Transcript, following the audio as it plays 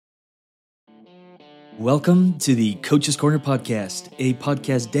Welcome to the Coach's Corner podcast, a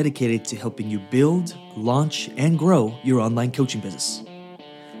podcast dedicated to helping you build, launch, and grow your online coaching business.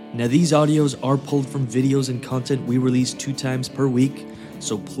 Now, these audios are pulled from videos and content we release 2 times per week,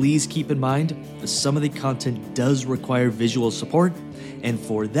 so please keep in mind that some of the content does require visual support, and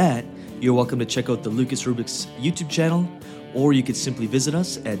for that, you're welcome to check out the Lucas Rubix YouTube channel, or you could simply visit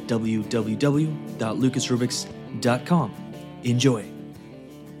us at www.lucasrubix.com. Enjoy.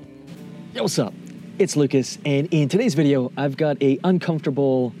 Yo, what's up? It's Lucas, and in today's video, I've got a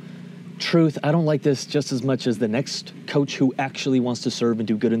uncomfortable truth. I don't like this just as much as the next coach who actually wants to serve and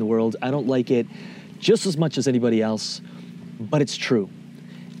do good in the world. I don't like it just as much as anybody else, but it's true.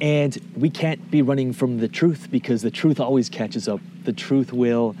 And we can't be running from the truth because the truth always catches up.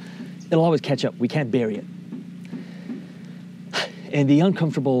 It'll always catch up. We can't bury it. And the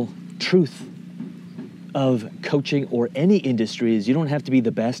uncomfortable truth of coaching or any industry is you don't have to be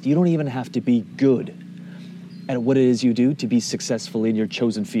the best. You don't even have to be good at what it is you do to be successful in your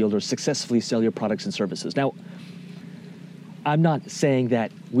chosen field or successfully sell your products and services. Now, I'm not saying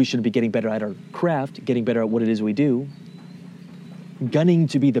that we should be getting better at our craft, getting better at what it is we do, gunning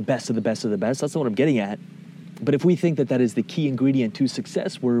to be the best of the best of the best. That's not what I'm getting at. But if we think that that is the key ingredient to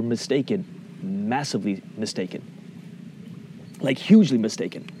success, we're mistaken, massively mistaken, like hugely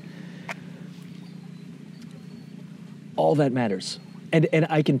mistaken. All that matters. And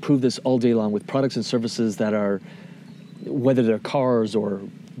I can prove this all day long with products and services that are, whether they're cars or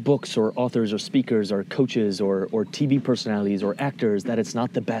books or authors or speakers or coaches or TV personalities or actors, that it's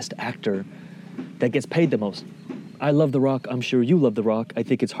not the best actor that gets paid the most. I love The Rock. I'm sure you love The Rock. I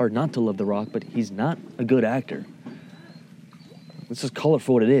think it's hard not to love The Rock, but he's not a good actor. Let's just call it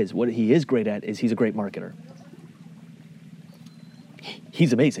for what it is. What he is great at is he's a great marketer.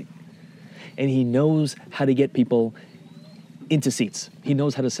 He's amazing. And he knows how to get people into seats. He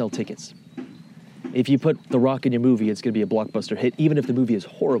knows how to sell tickets. If you put The Rock in your movie, it's going to be a blockbuster hit, even if the movie is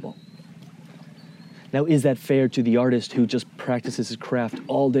horrible. Now, is that fair to the artist who just practices his craft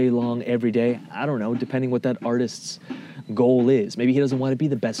all day long, every day? I don't know, depending what that artist's goal is. Maybe he doesn't want to be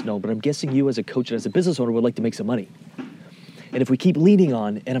the best known, but I'm guessing you as a coach and as a business owner would like to make some money. And if we keep leaning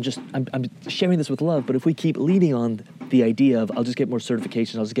on, and I'm sharing this with love, but if we keep leaning on the idea of I'll just get more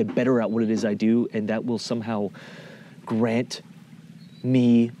certifications, I'll just get better at what it is I do, and that will somehow grant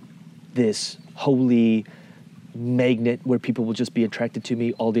me this holy magnet where people will just be attracted to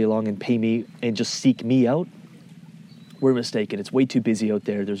me all day long and pay me and just seek me out, we're mistaken. It's way too busy out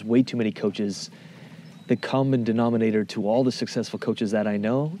there. There's way too many coaches. The common denominator to all the successful coaches that I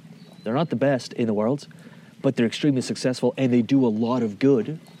know, they're not the best in the world, but they're extremely successful and they do a lot of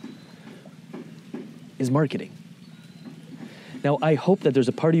good, is marketing. Now, I hope that there's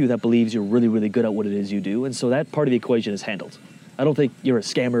a part of you that believes you're really, really good at what it is you do, and so that part of the equation is handled. I don't think you're a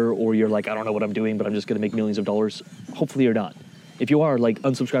scammer or you're like, I don't know what I'm doing, but I'm just going to make millions of dollars. Hopefully you're not. If you are, like,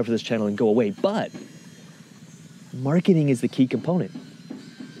 unsubscribe to this channel and go away. But marketing is the key component.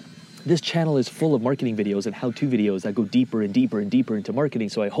 This channel is full of marketing videos and how-to videos that go deeper and deeper and deeper into marketing,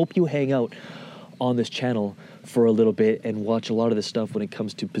 so I hope you hang out on this channel for a little bit and watch a lot of this stuff when it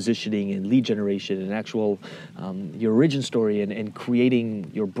comes to positioning and lead generation and actual your origin story and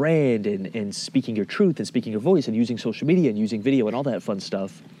creating your brand and speaking your truth and speaking your voice and using social media and using video and all that fun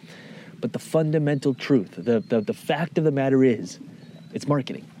stuff. But the fundamental truth, the fact of the matter is, it's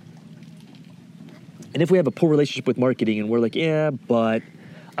marketing. And if we have a poor relationship with marketing and we're like, yeah, but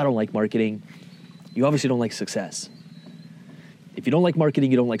I don't like marketing, you obviously don't like success. If you don't like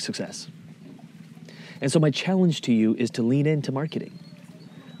marketing, you don't like success. And so my challenge to you is to lean into marketing.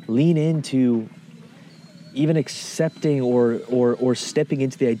 Lean into even accepting or stepping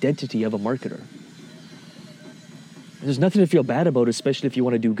into the identity of a marketer. There's nothing to feel bad about, especially if you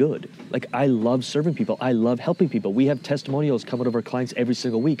want to do good. Like, I love serving people. I love helping people. We have testimonials come out of our clients every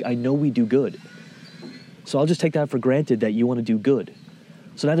single week. I know we do good. So I'll just take that for granted that you want to do good.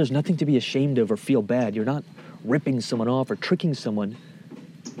 So now there's nothing to be ashamed of or feel bad. You're not ripping someone off or tricking someone.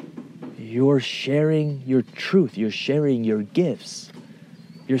 You're sharing your truth. You're sharing your gifts.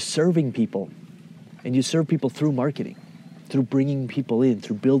 You're serving people. And you serve people through marketing, through bringing people in,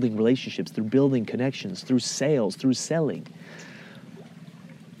 through building relationships, through building connections, through sales, through selling.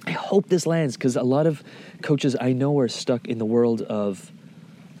 I hope this lands, because a lot of coaches I know are stuck in the world of,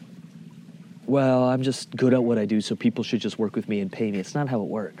 well, I'm just good at what I do, so people should just work with me and pay me. It's not how it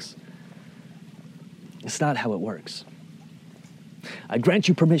works. It's not how it works. I grant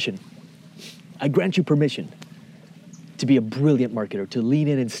you permission to be a brilliant marketer, to lean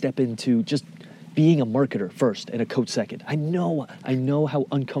in and step into just being a marketer first and a coach second. I know how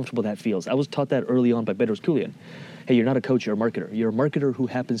uncomfortable that feels. I was taught that early on by Bedros Keuilian. Hey, you're not a coach, you're a marketer. You're a marketer who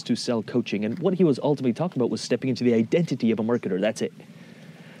happens to sell coaching. And what he was ultimately talking about was stepping into the identity of a marketer. That's it.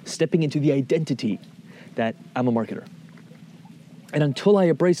 Stepping into the identity that I'm a marketer. And until I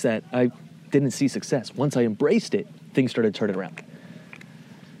embraced that, I didn't see success. Once I embraced it, things started turning around.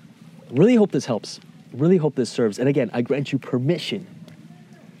 Really hope this helps. Really hope this serves. And again, I grant you permission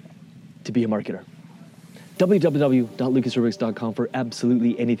to be a marketer. www.lucasrubrix.com for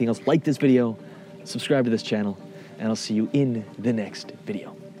absolutely anything else. Like this video, subscribe to this channel, and I'll see you in the next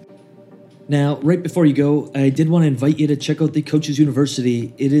video. Now, right before you go, I did want to invite you to check out the Coaches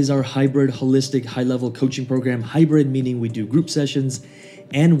University. It is our hybrid, holistic, high-level coaching program. Hybrid meaning we do group sessions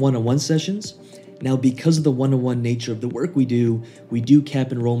and one-on-one sessions. Now, because of the one-on-one nature of the work we do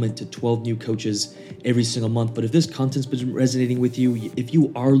cap enrollment to 12 new coaches every single month. But if this content's been resonating with you, if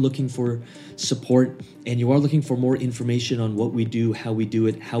you are looking for support and you are looking for more information on what we do, how we do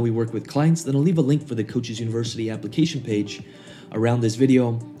it, how we work with clients, then I'll leave a link for the Coaches University application page around this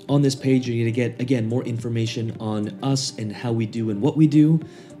video. On this page, you're going to get, again, more information on us and how we do and what we do,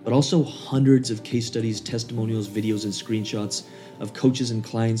 but also hundreds of case studies, testimonials, videos, and screenshots of coaches and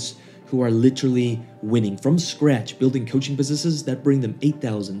clients who are literally winning from scratch, building coaching businesses that bring them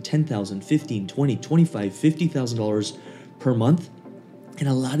 $8,000, $10,000, $15,000, $20,000, $25,000, $50,000 per month. And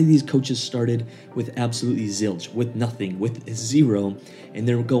a lot of these coaches started with absolutely zilch, with nothing, with zero, and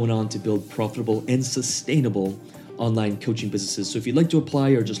they're going on to build profitable and sustainable online coaching businesses. So if you'd like to apply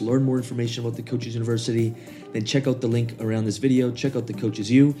or just learn more information about the Coaches University, then check out the link around this video, check out the Coaches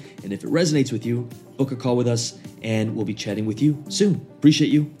U, and if it resonates with you, book a call with us and we'll be chatting with you soon.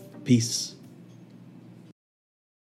 Appreciate you. Peace.